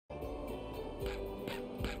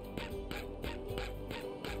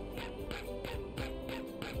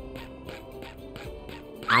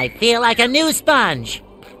I feel like a new sponge.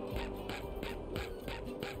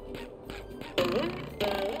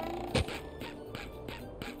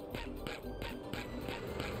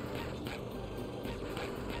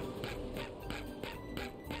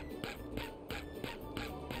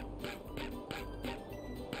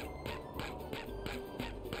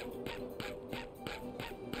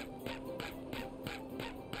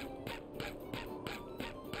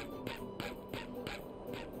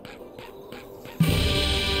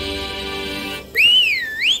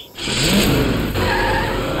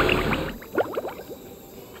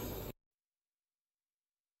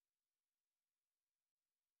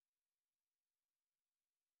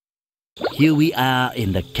 Here we are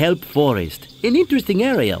in the kelp forest, an interesting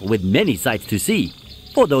area with many sights to see,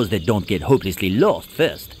 for those that don't get hopelessly lost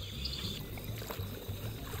first.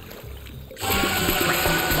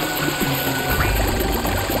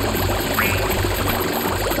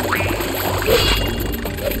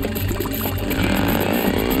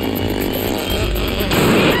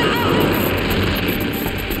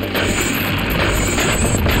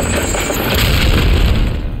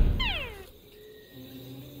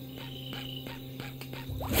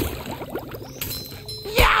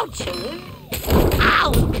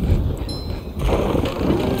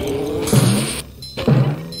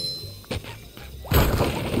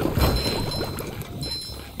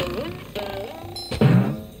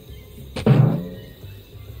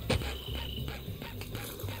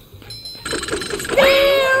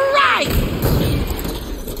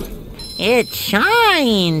 It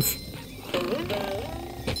shines!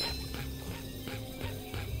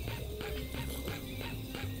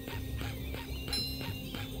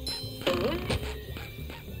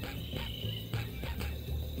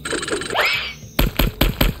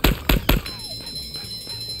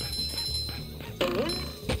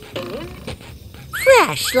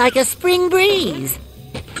 Fresh like a spring breeze.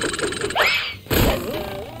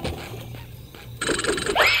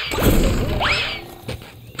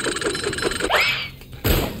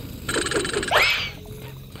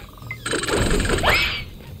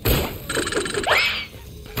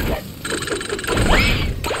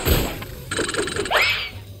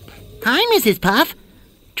 Hi, Mrs. Puff.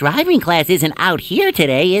 Driving class isn't out here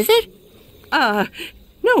today, is it?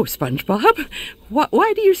 No, SpongeBob.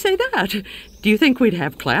 Why do you say that? Do you think we'd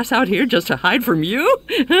have class out here just to hide from you?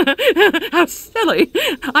 How silly.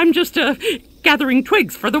 I'm just, gathering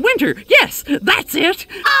twigs for the winter. Yes, that's it.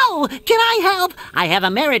 Oh, can I help? I have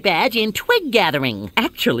a merit badge in twig gathering.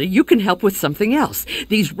 Actually, you can help with something else.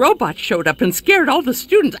 These robots showed up and scared all the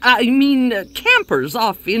students, campers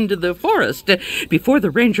off into the forest. Before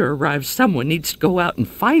the ranger arrives, someone needs to go out and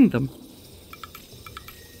find them.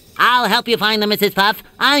 I'll help you find them, Mrs. Puff.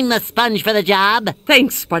 I'm the sponge for the job.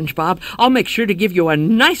 Thanks, SpongeBob. I'll make sure to give you a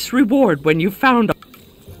nice reward when you've found them.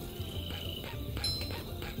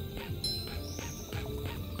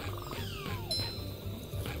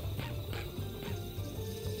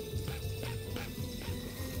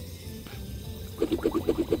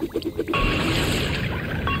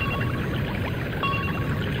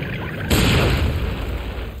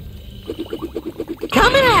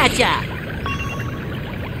 Coming at ya!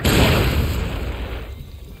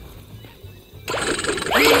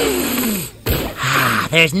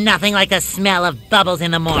 There's nothing like the smell of bubbles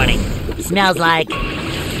in the morning. Smells like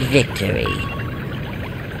victory.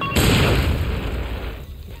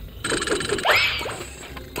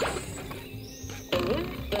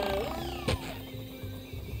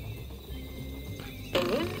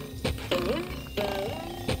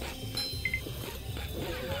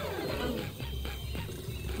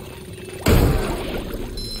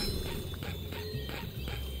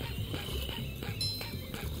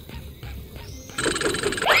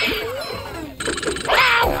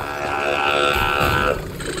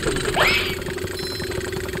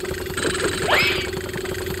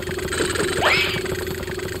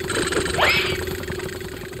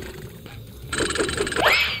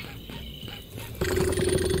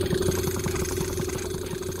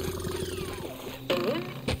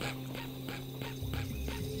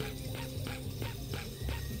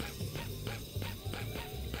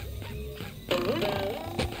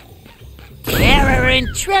 Error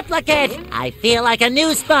in triplicate! I feel like a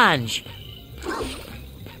new sponge.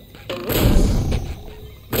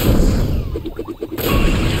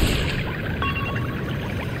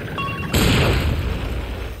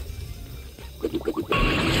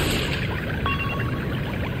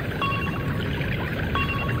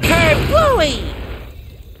 Kerplooey!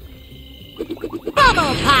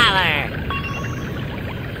 Bubble Parlor!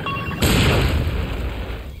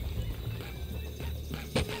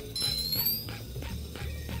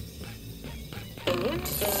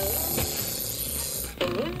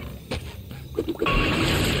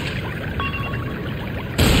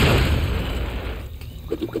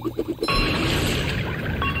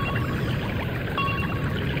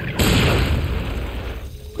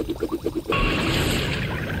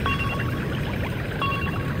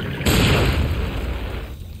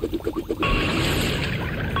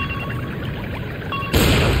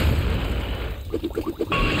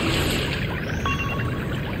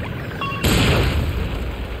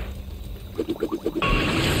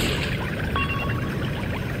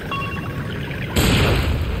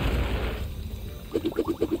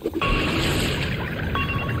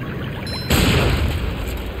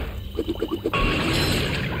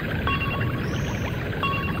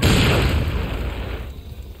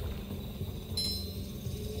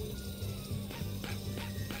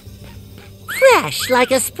 Fresh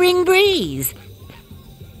like a spring breeze.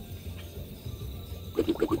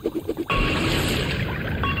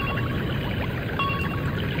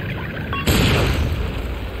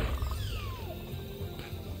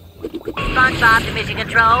 SpongeBob to mission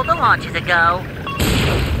control. The launch is a go.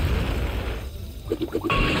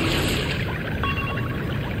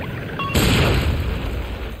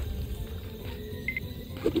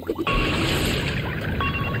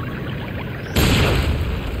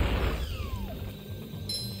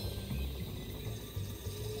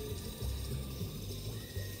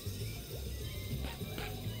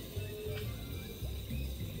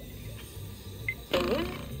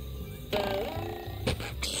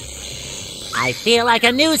 I feel like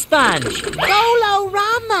a new sponge.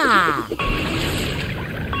 Bolo-rama!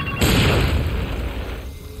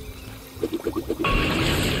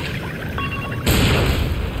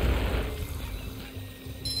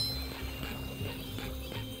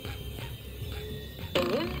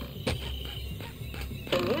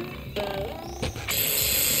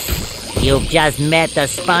 You've just met the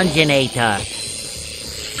Sponginator.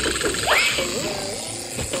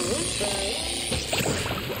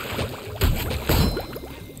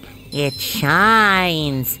 It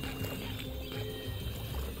shines.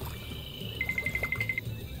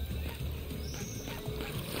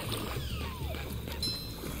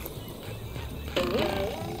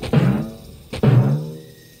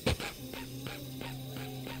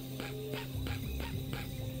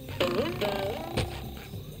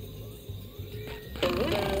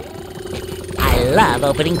 I love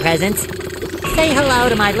opening presents. Say hello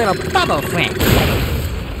to my little bubble friend.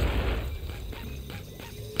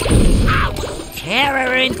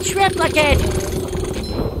 Terror in triplicate!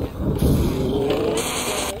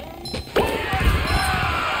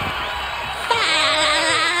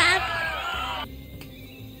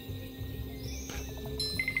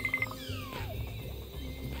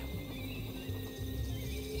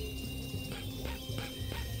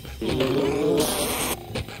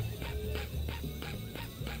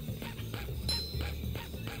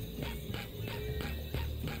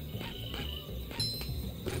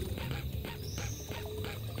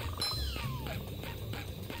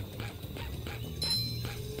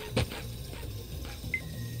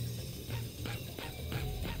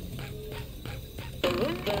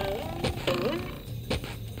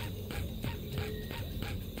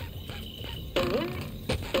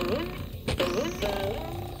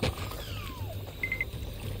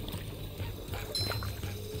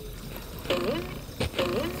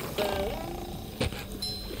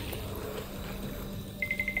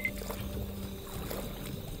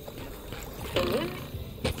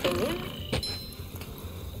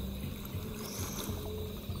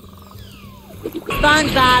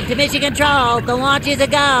 SpongeBob to mission control. The launch is a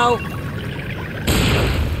go.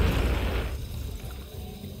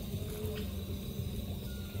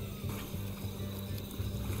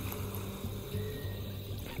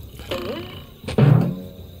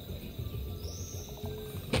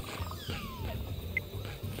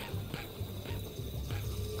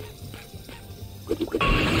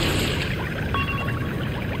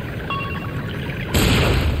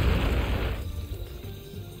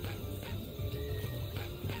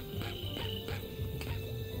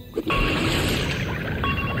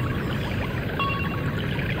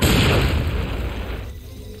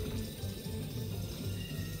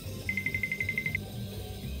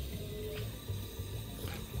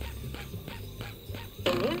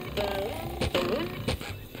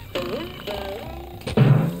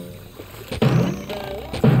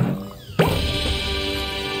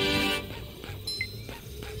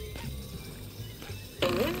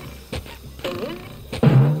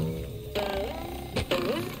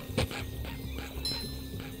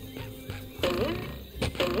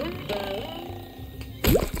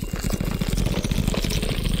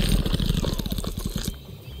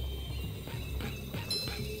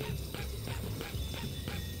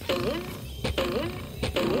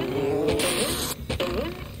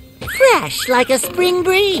 fresh like a spring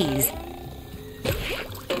breeze.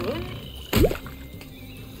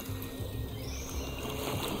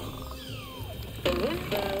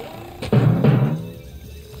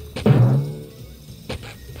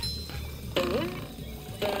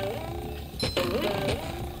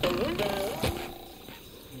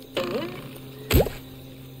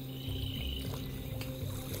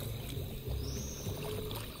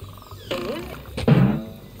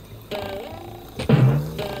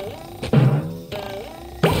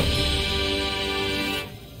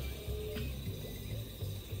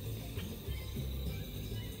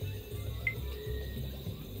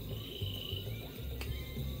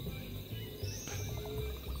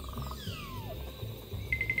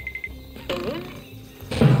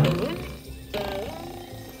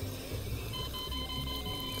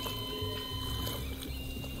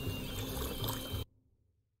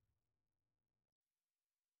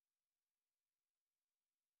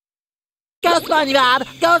 Go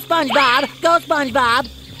SpongeBob! Go SpongeBob! Go SpongeBob!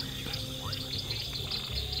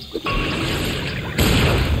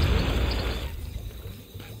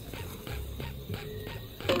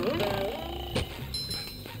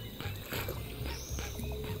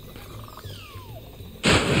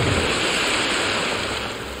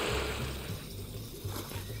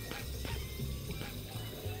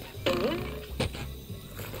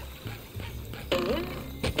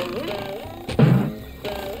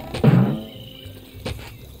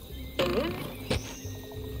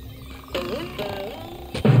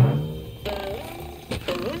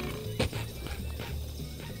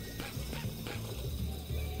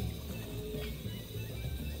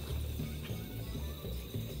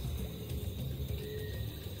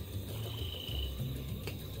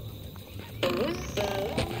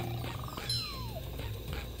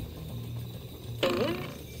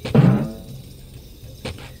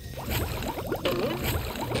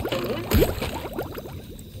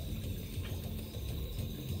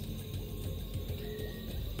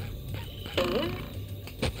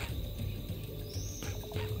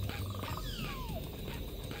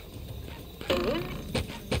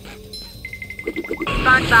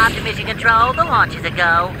 SpongeBob to mission control, the launch is a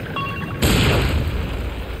go.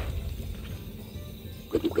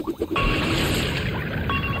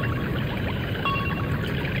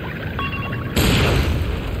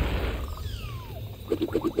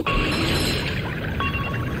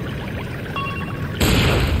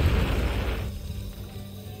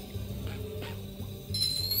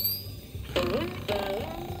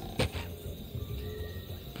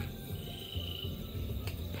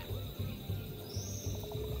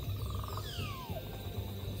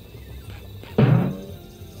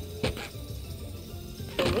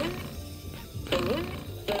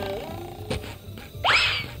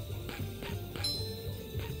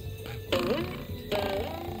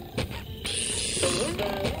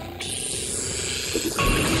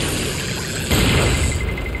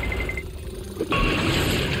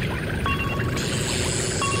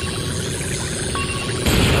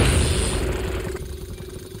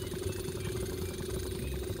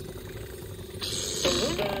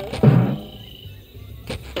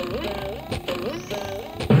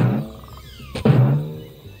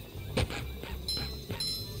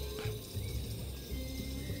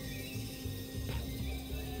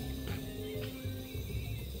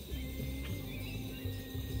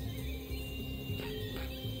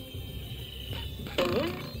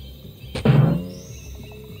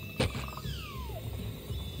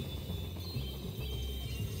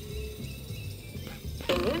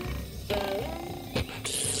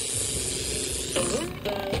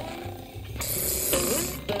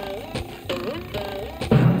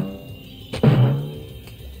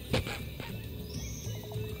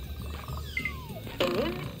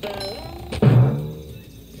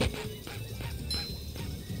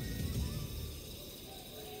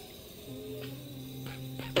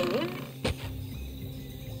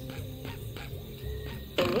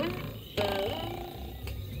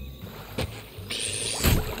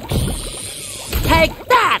 Take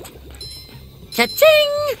that!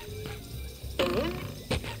 Cha-ching!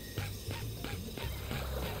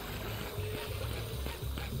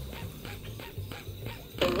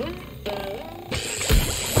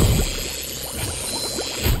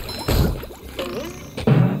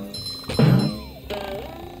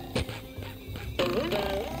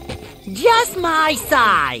 Just my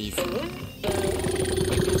size.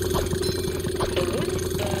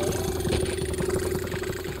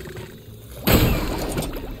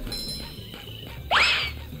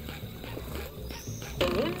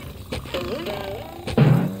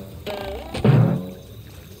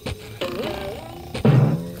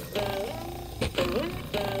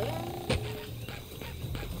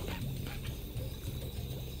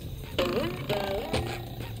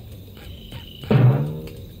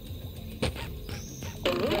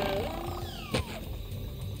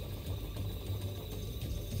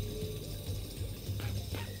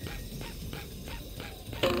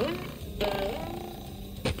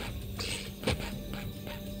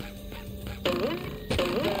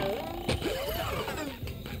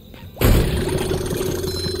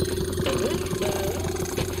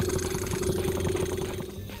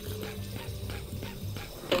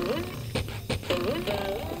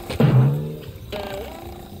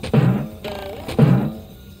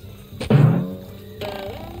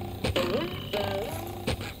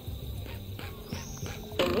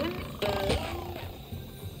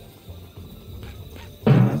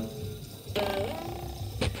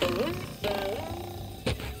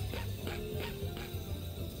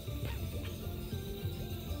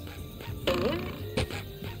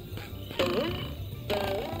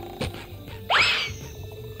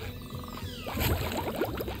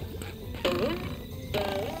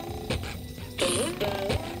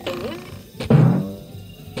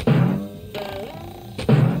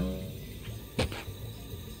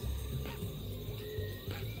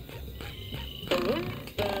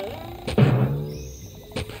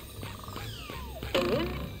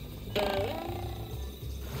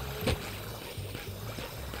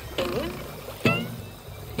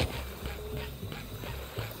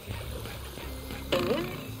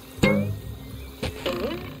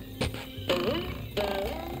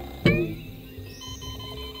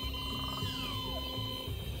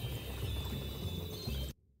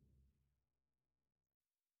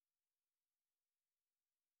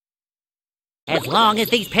 As long as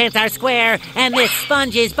these pants are square and this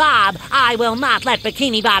sponge is Bob, I will not let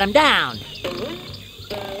Bikini Bottom down.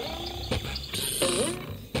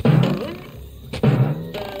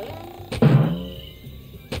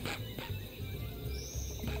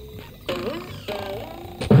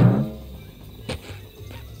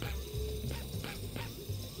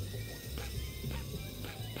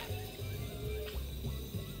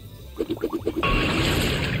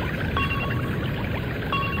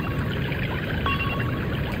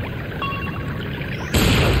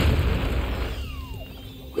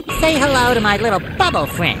 Say hello to my little bubble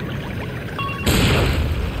friend.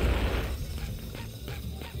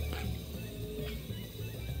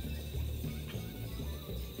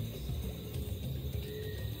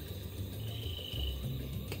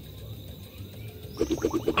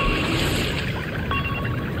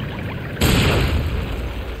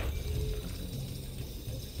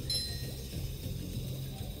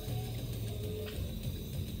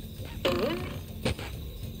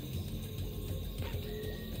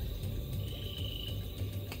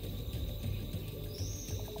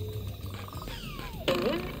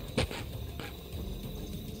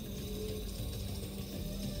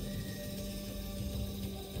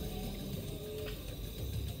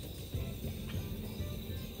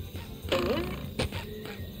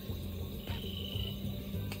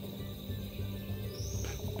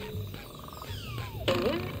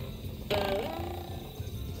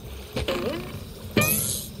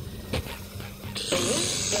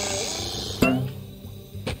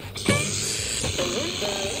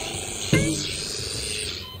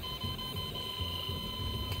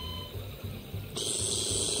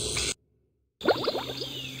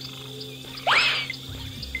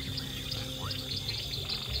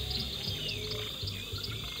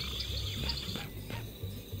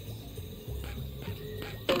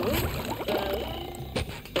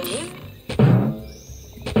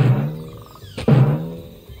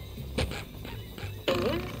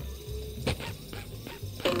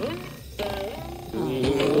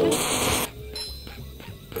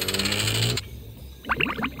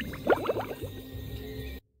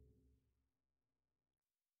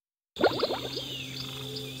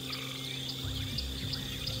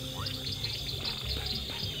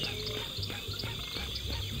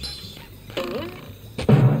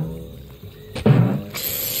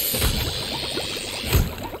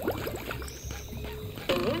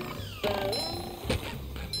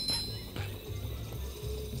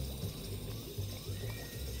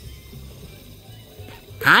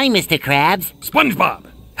 Hi, Mr. Krabs. SpongeBob,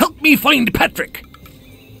 help me find Patrick.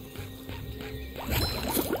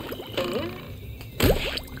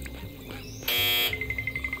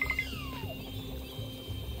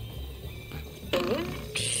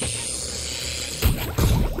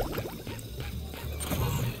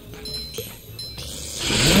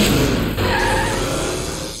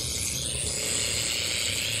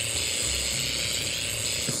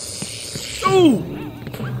 Oh!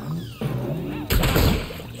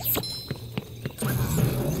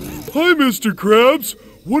 Hi, Mr. Krabs.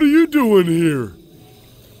 What are you doing here?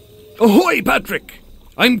 Ahoy, Patrick!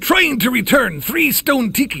 I'm trying to return 3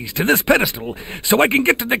 stone tikis to this pedestal so I can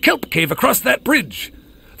get to the kelp cave across that bridge.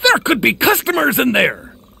 There could be customers in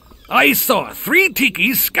there. I saw 3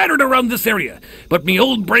 tikis scattered around this area, but me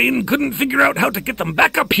old brain couldn't figure out how to get them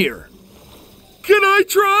back up here. Can I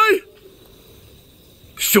try?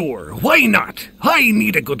 Sure, why not? I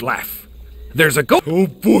need a good laugh. There's a go- Oh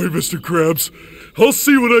boy, Mr. Krabs. I'll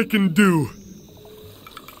see what I can do.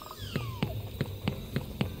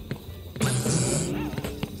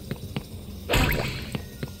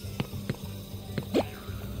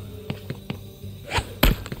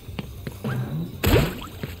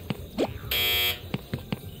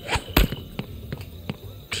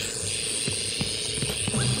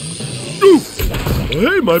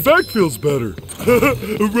 Hey, my back feels better.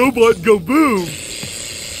 A robot go boom.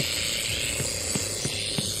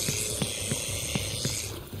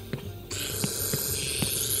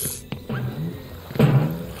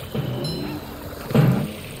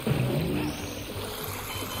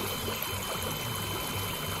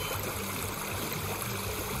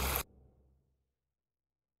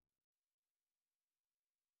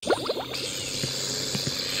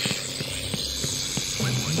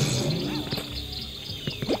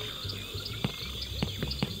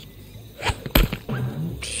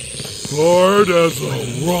 Hard as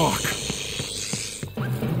a rock.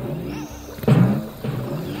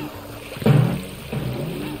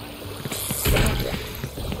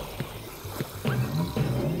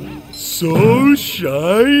 So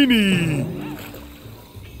shiny.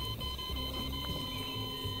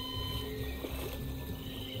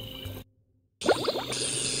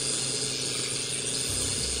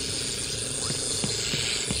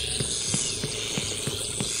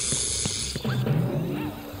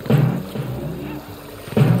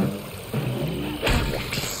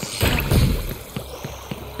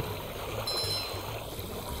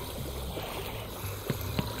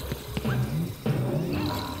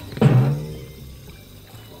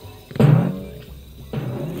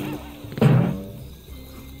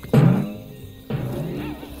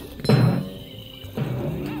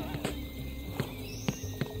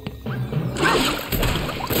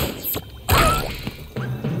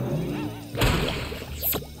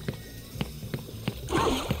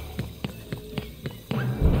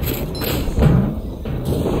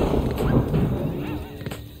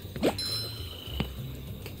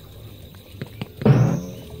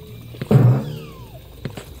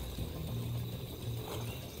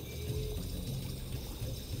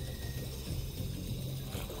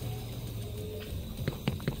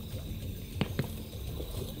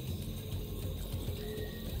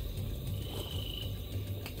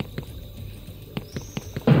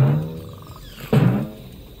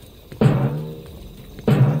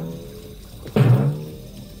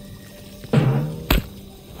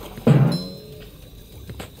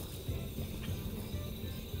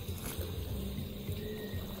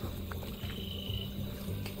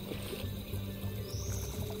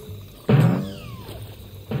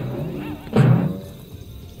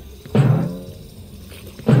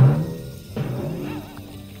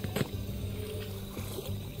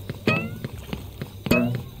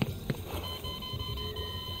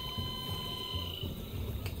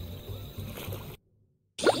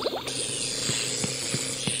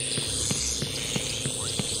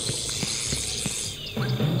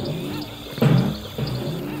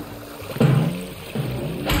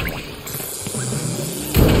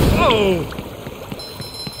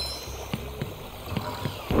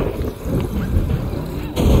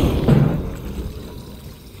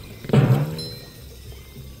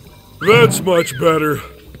 That's much better.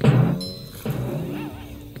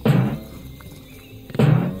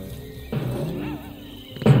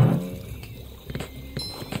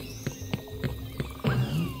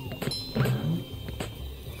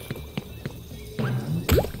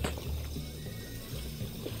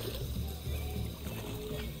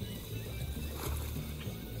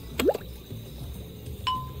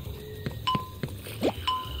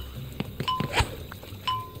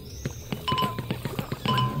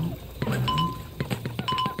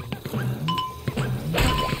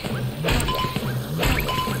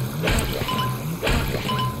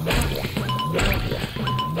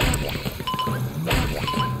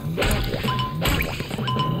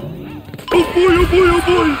 Oh boy, oh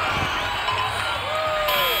boy!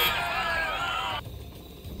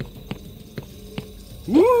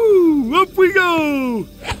 Woo! Up we go!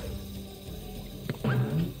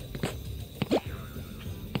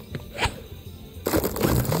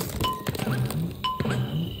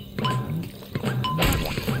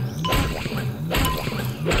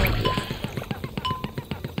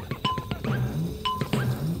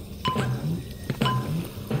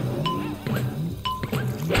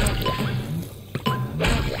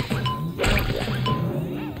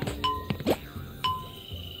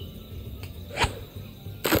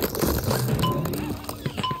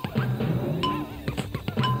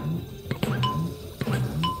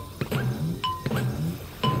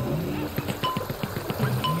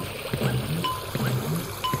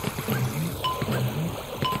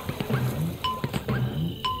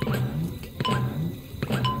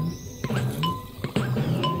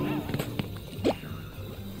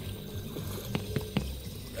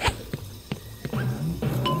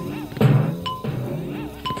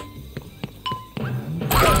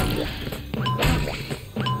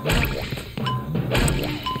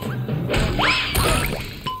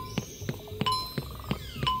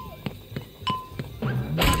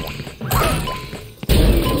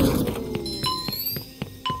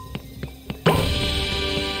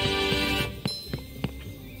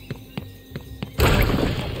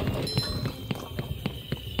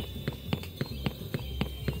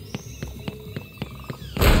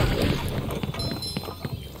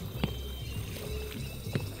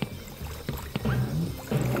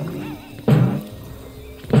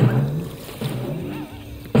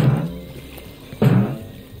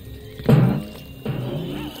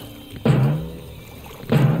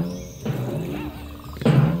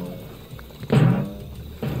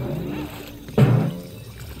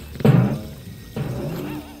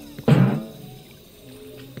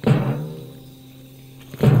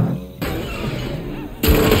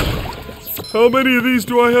 How many of these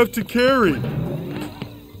do I have to carry?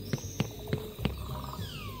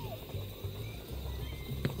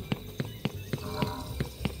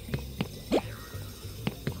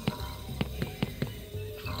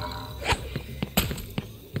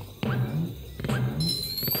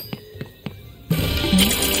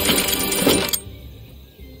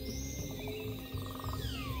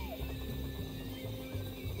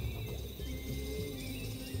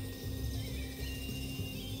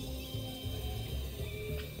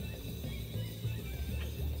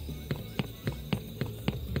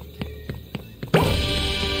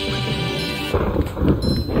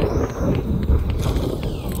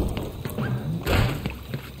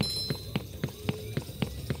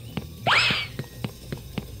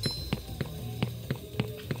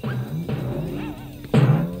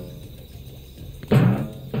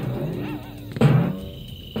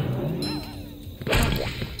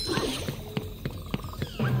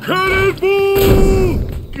 Cannonball!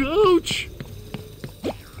 Ouch!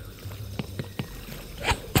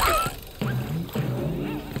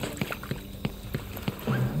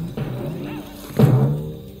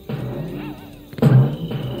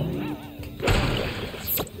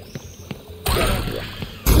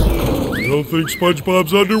 I don't think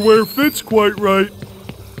SpongeBob's underwear fits quite right.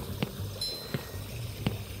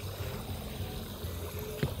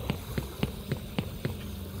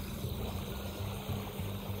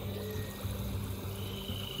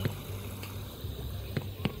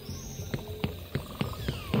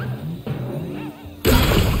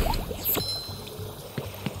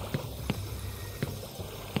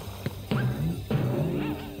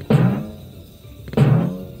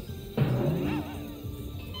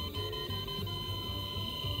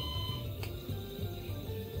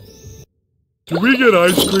 Can we get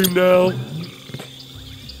ice cream now?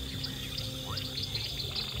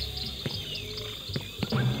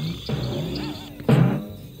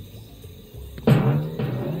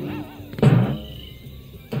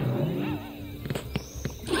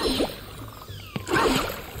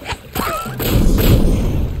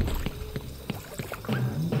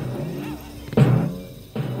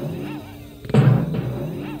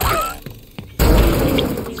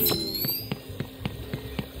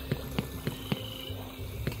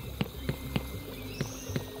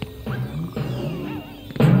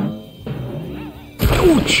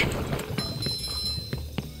 Ouch!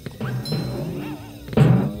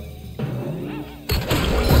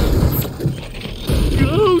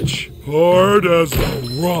 Ouch! Hard as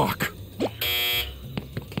a rock.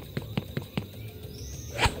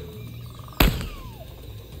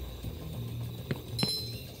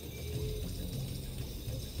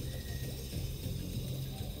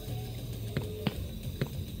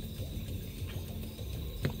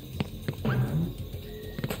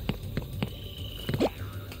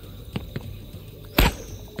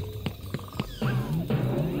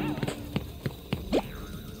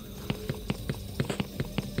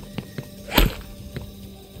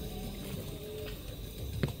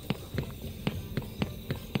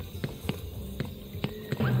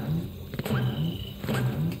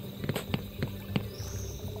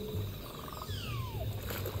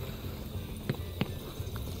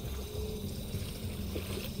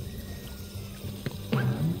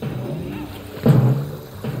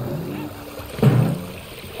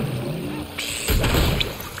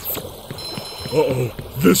 Uh-oh,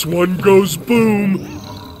 this one goes boom.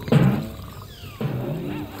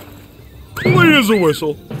 Clean as a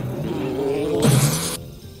whistle.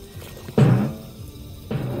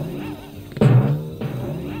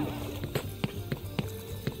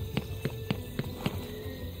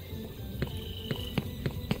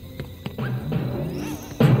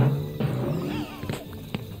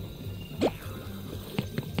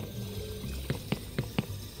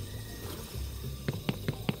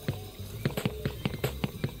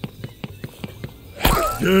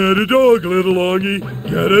 Get a dog, little Longy.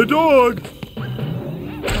 Get a dog.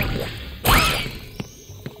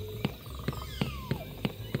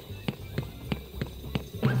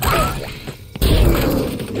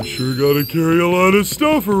 You sure gotta carry a lot of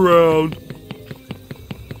stuff around.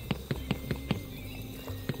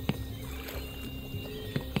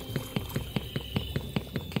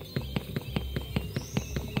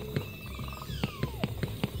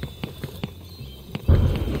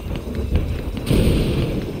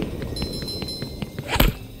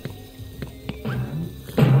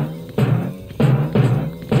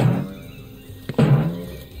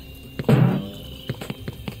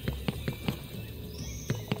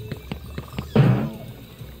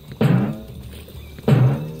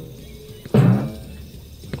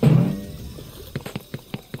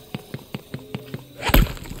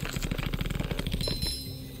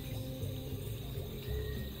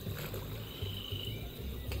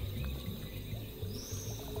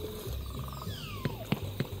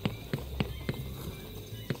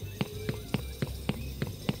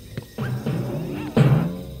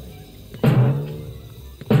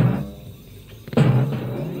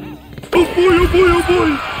 boy, oh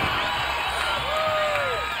boy!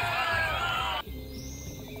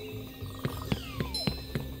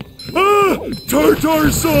 Ah!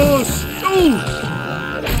 Tartar sauce! Oh!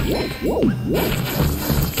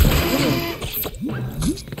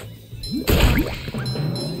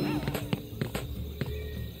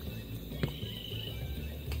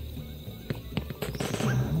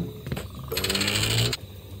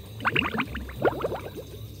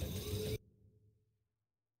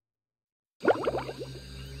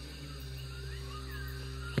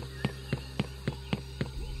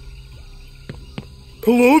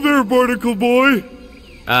 Hello there, Barnacle Boy!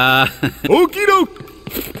 Okie doke!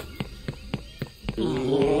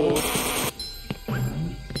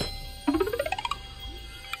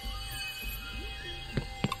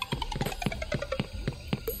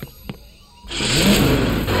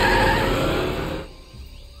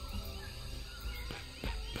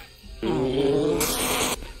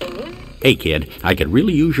 Hey, kid, I could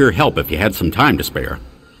really use your help if you had some time to spare.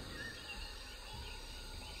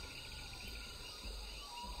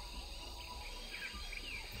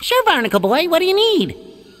 Sure, Barnacle Boy, what do you need?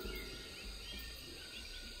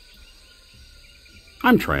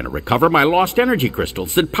 I'm trying to recover my lost energy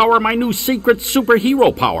crystals that power my new secret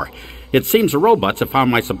superhero power. It seems the robots have found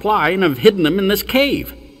my supply and have hidden them in this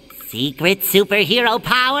cave. Secret superhero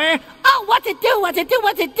power? Oh, what's it do? What's it do?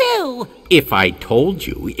 What's it do? If I told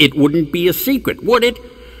you, it wouldn't be a secret, would it?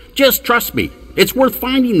 Just trust me. It's worth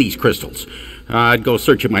finding these crystals. I'd go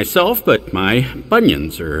searching myself, but my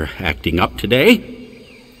bunions are acting up today.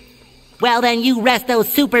 Well, then you rest those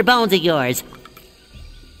super bones of yours.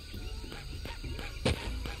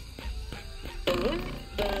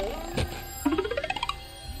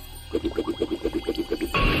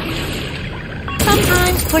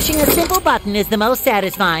 Sometimes pushing a simple button is the most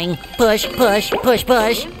satisfying. Push, push, push,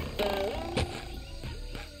 push.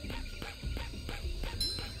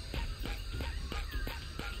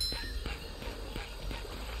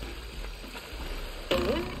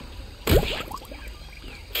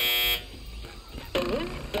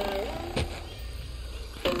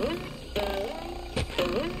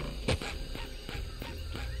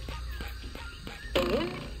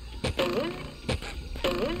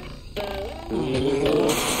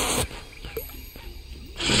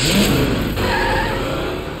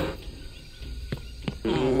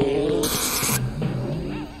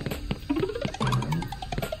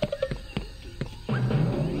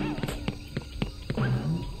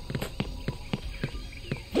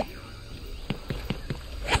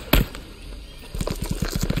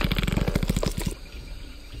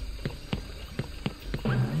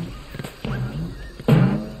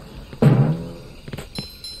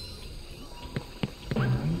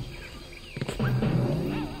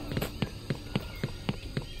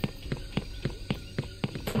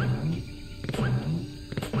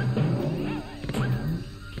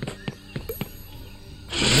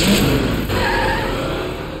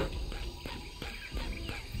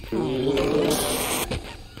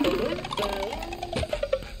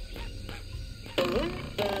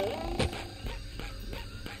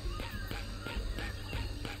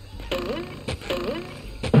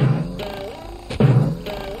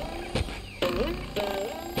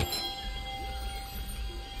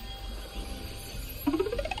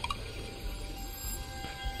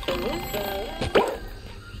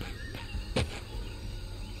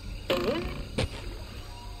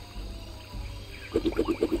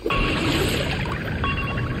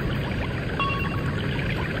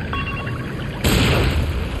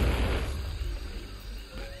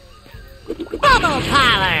 Bubble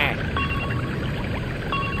power!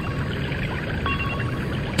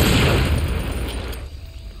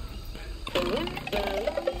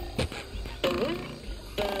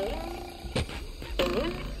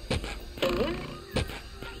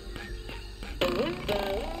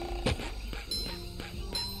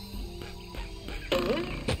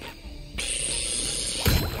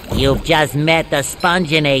 You've just met the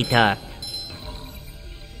Sponginator.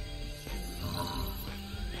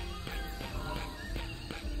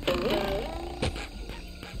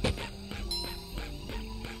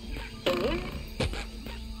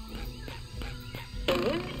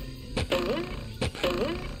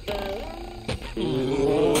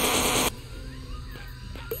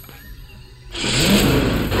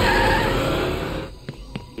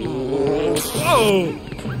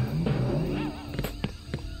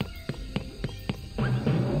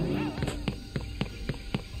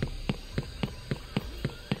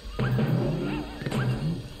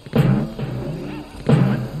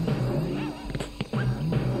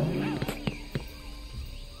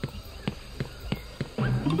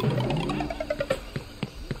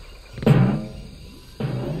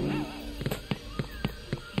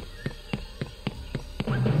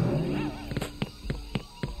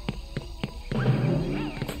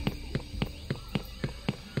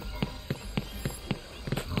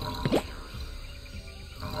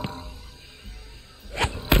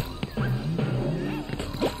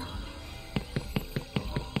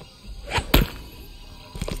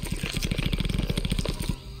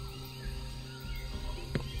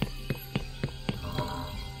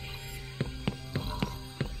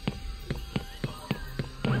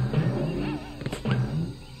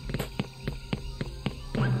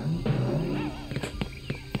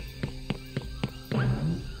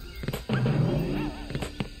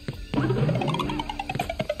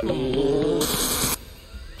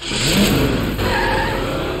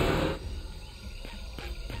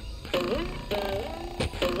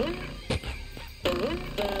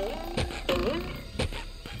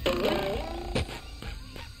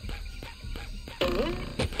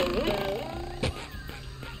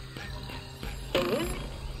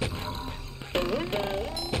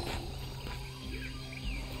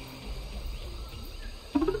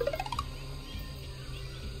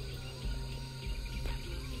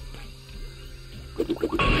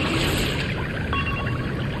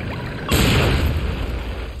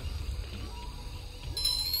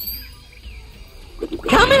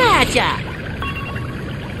 Coming at ya!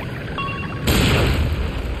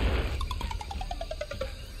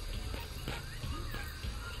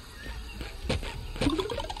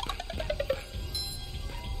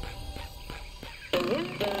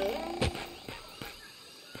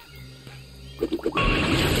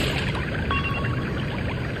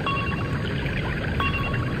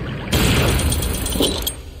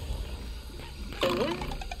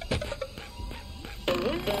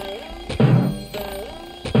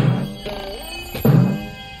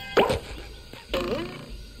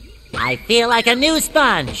 I feel like a new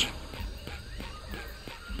sponge.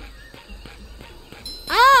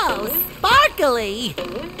 Oh, sparkly!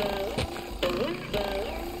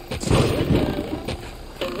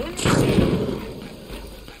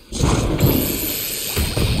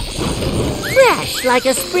 Fresh like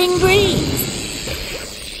a spring breeze.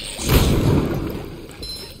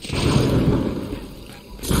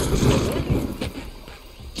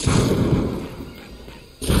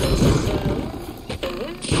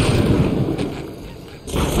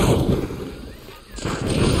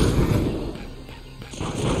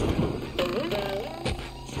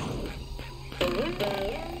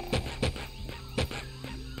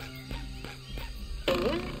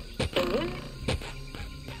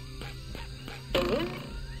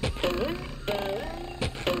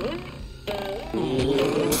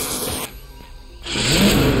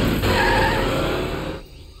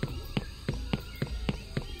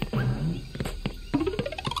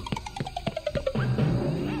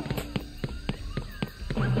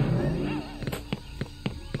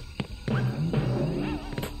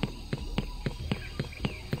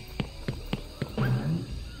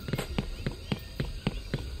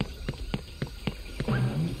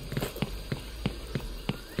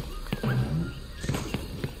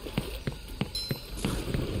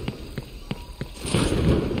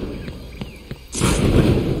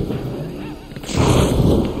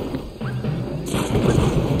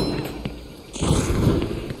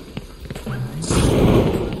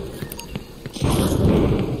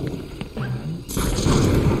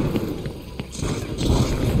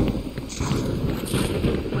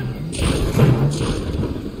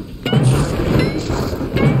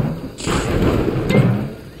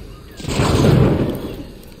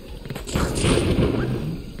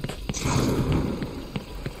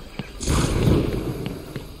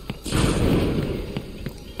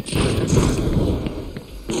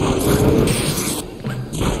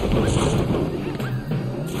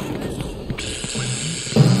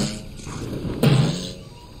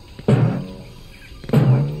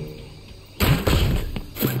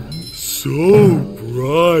 So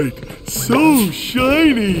bright, so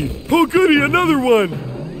shiny. Oh goody, another one.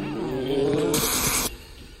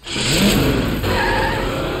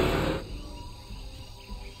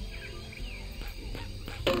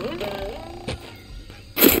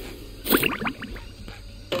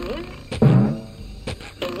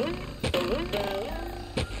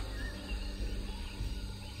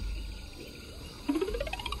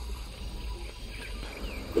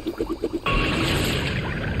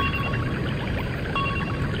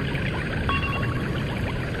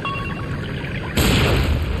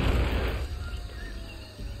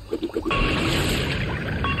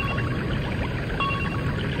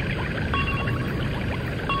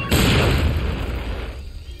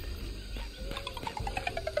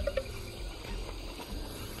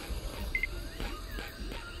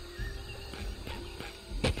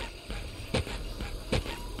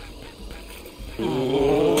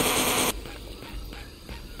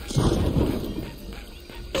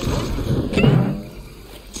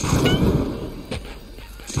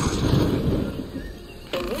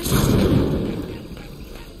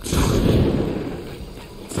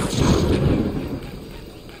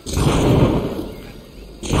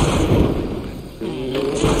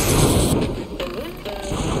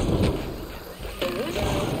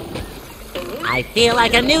 I feel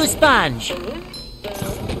like a new sponge.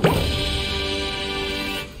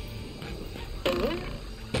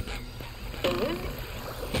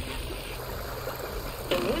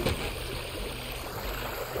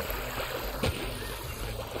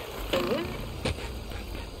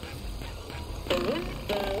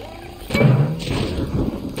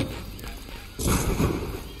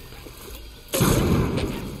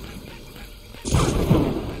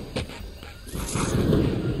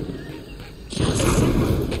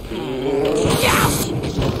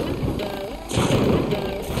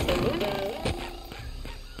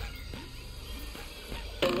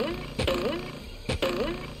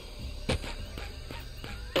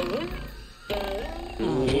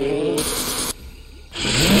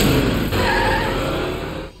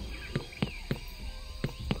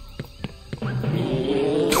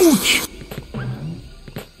 Ouch!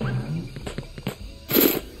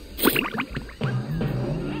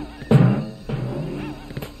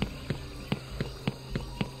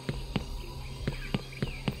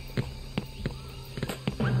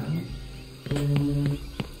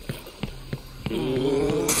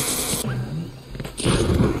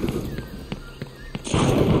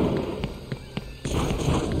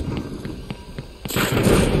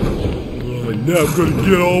 Now I'm gonna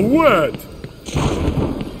get all wet.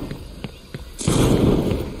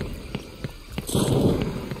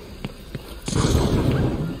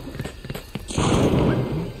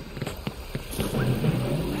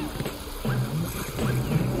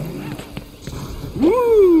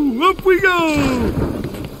 Woo! Up we go!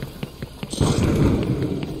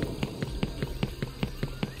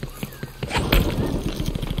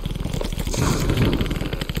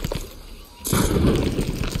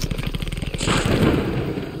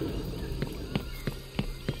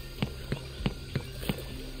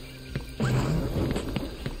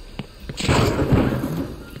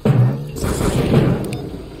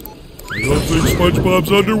 I don't think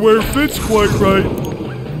SpongeBob's underwear fits quite right.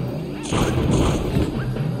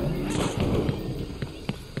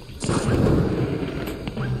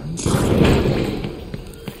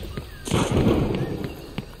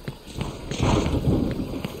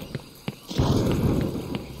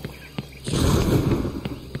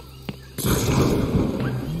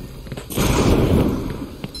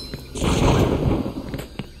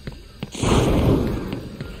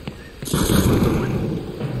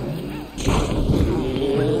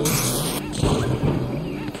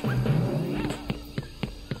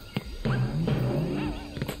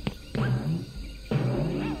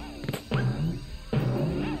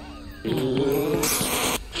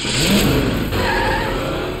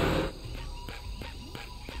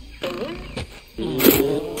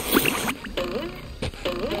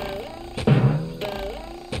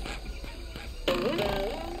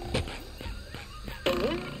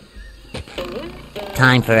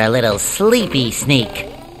 Time for a little sleepy sneak.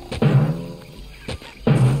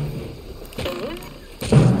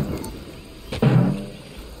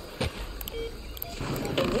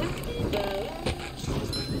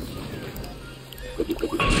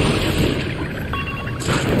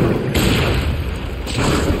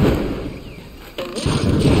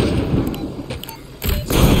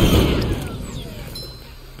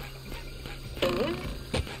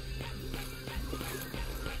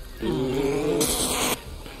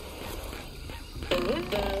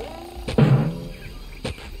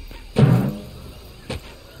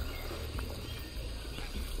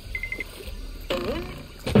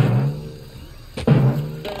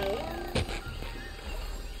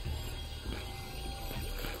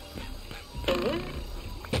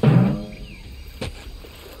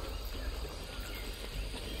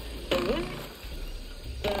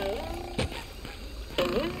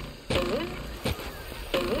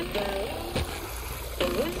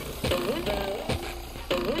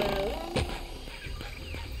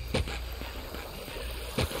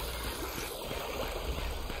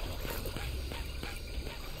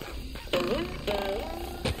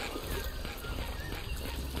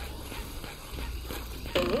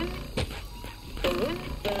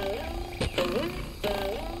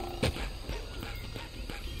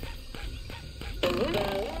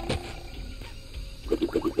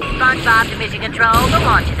 SpongeBob to mission control, the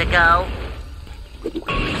launch is a go.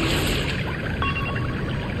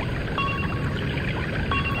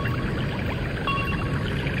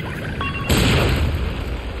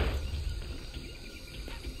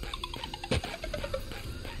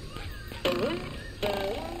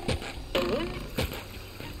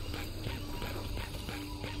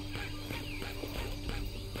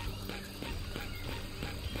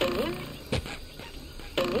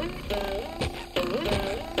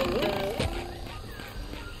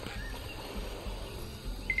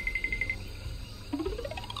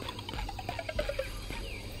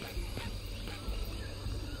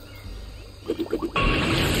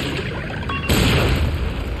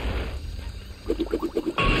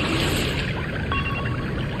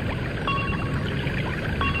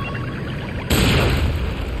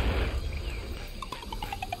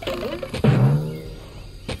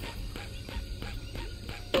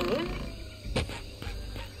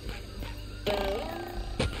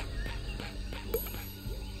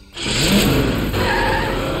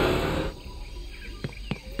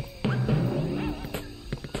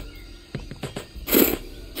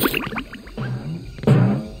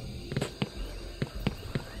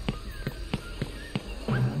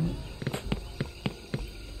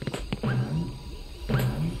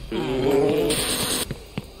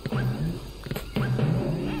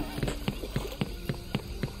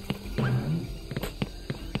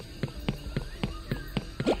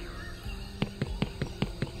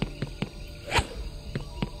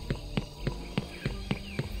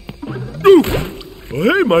 Oof! Well,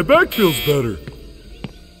 hey, my back feels better.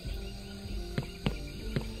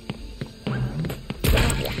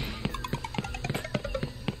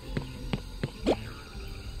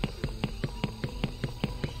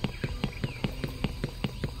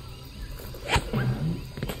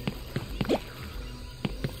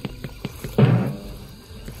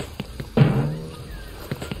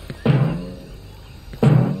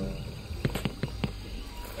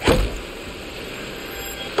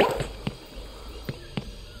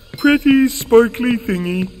 Pretty sparkly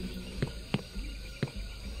thingy.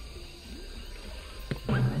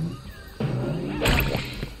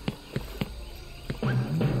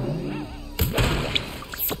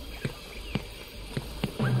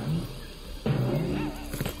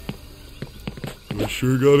 I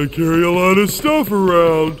sure gotta carry a lot of stuff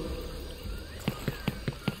around.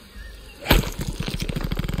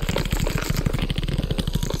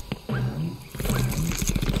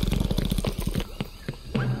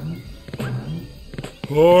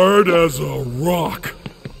 Hard as a rock.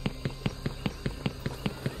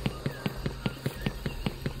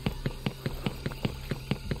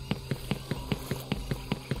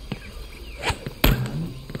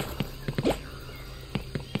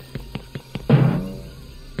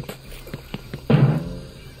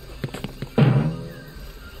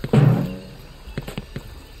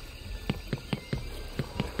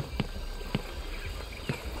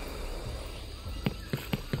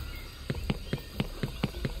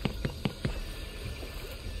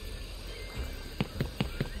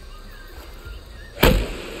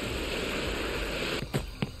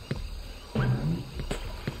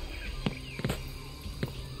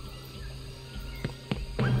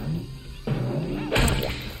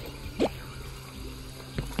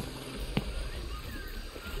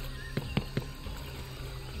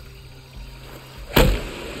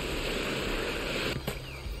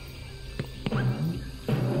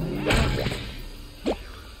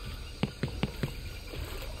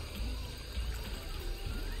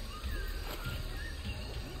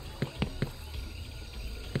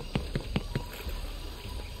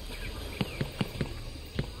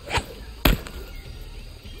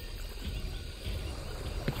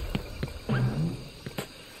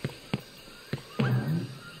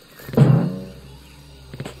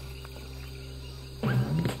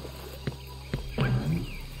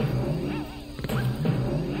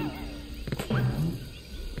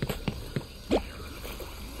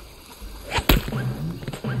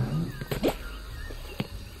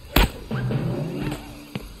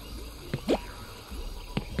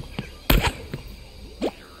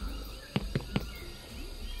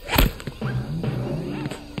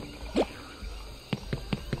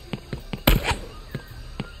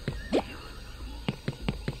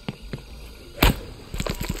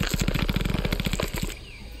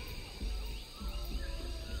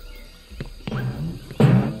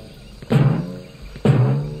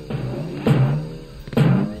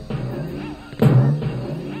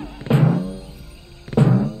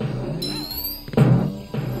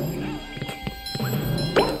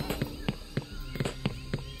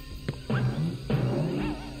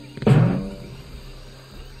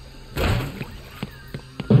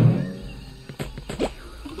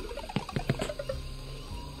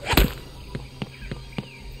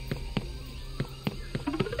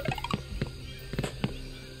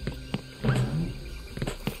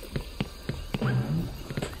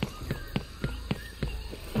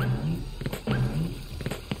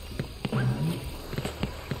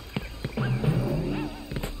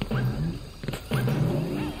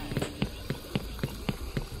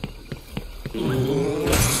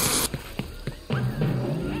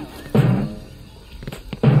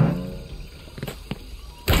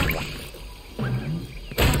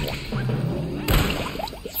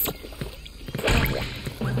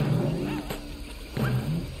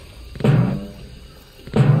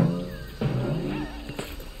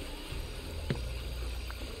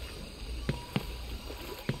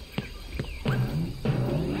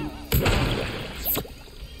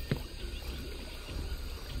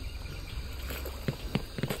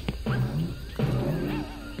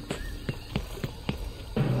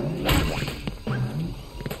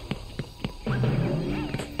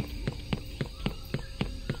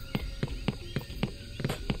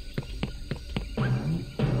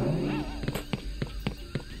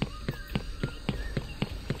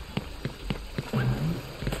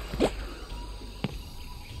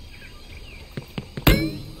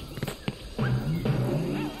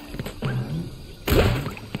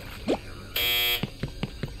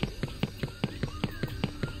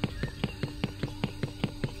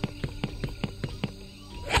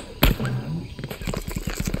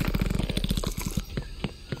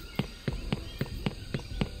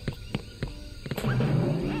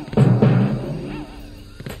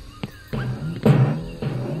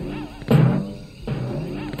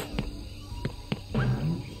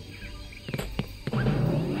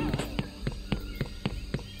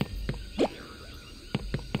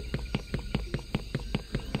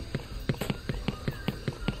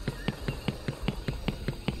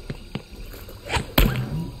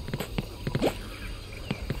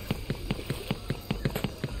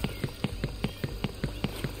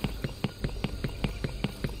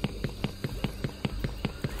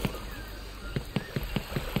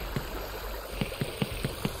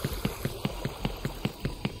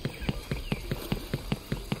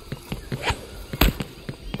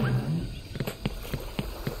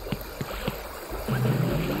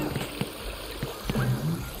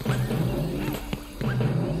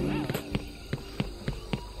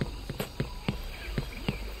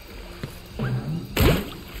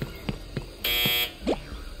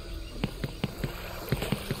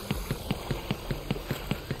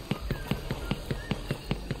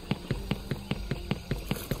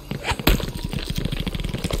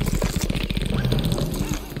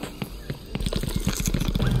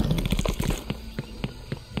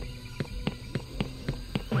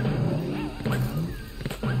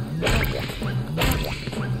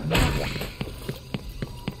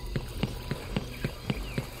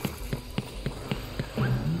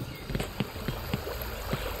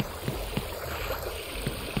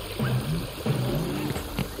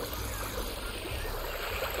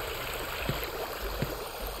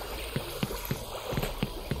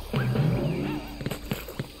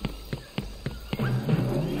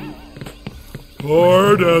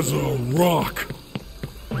 Hard as a rock.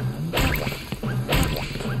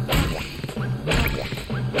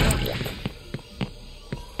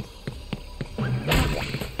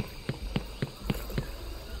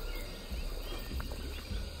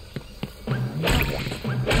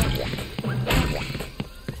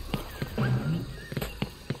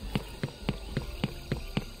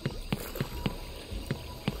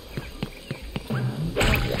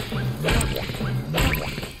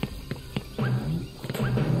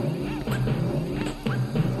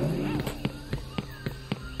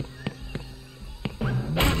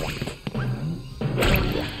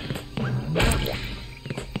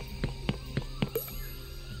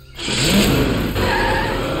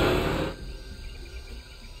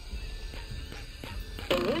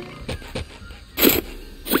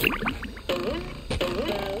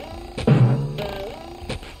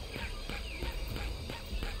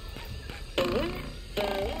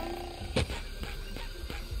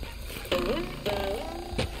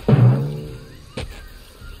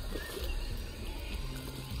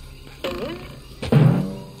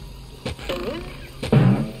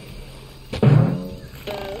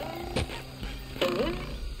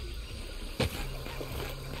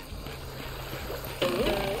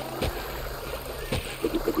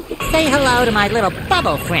 Say hello to my little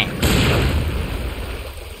bubble friend.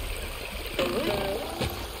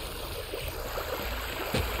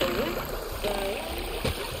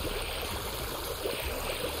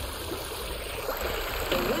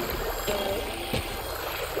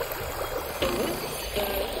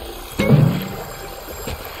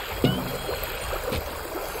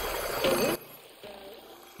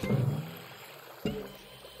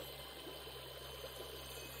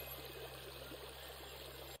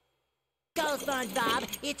 Go,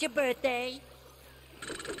 SpongeBob. It's your birthday.